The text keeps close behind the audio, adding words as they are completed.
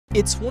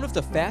It's one of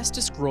the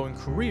fastest growing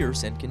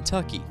careers in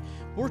Kentucky.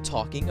 We're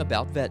talking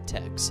about vet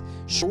techs,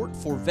 short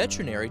for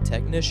veterinary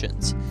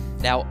technicians.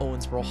 Now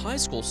Owensboro High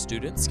School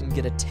students can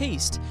get a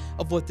taste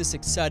of what this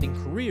exciting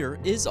career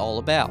is all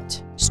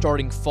about.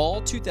 Starting fall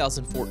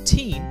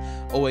 2014,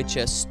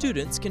 OHS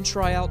students can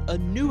try out a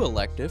new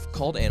elective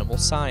called Animal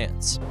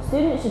Science.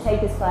 Students should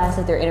take this class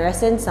if they're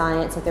interested in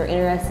science, if they're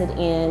interested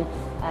in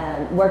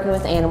working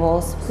with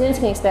animals. Students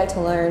can expect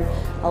to learn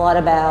a lot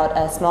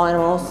about small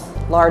animals,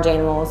 large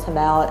animals,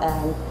 about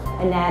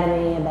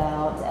anatomy,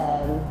 about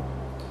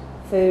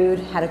food,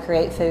 how to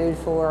create food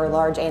for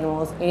large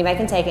animals. Anybody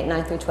can take it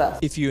 9th through 12th.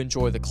 If you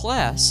enjoy the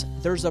class,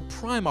 there's a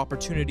prime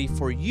opportunity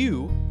for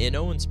you in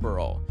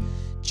Owensboro.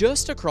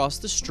 Just across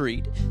the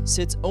street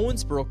sits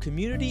Owensboro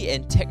Community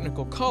and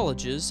Technical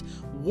College's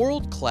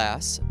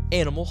world-class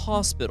animal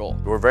hospital.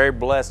 We're very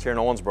blessed here in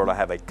Owensboro to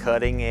have a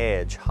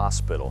cutting-edge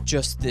hospital.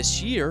 Just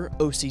this year,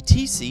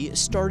 OCTC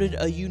started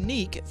a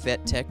unique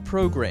vet tech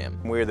program.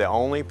 We're the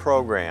only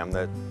program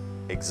that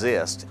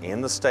exists in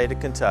the state of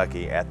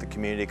Kentucky at the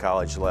community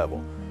college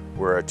level.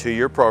 We're a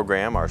 2-year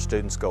program. Our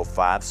students go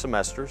 5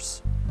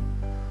 semesters,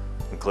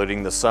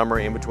 including the summer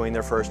in between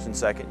their first and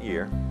second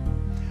year.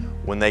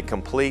 When they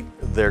complete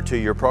their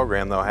 2-year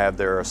program, they'll have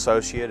their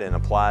associate in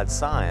applied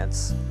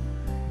science,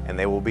 and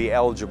they will be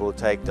eligible to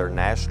take their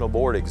national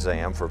board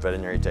exam for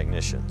veterinary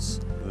technicians.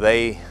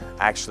 They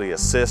actually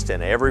assist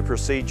in every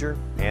procedure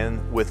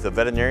and with the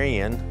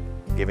veterinarian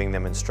giving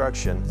them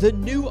instruction. The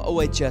new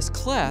OHS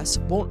class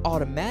won't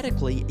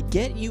automatically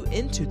get you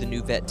into the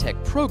new vet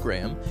tech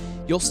program.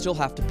 You'll still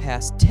have to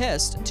pass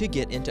tests to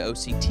get into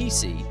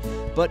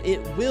OCTC, but it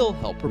will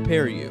help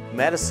prepare you.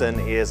 Medicine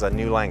is a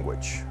new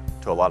language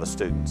to a lot of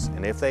students,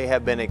 and if they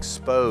have been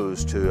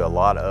exposed to a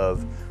lot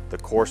of the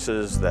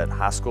courses that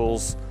high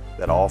schools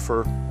that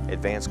offer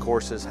advanced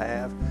courses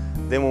have,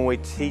 then when we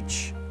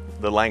teach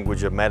the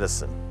language of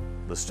medicine,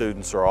 the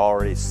students are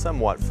already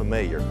somewhat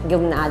familiar. Give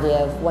them an idea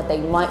of what they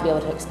might be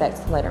able to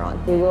expect later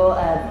on. We will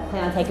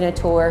plan on taking a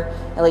tour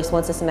at least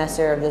once a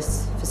semester of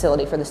this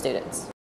facility for the students.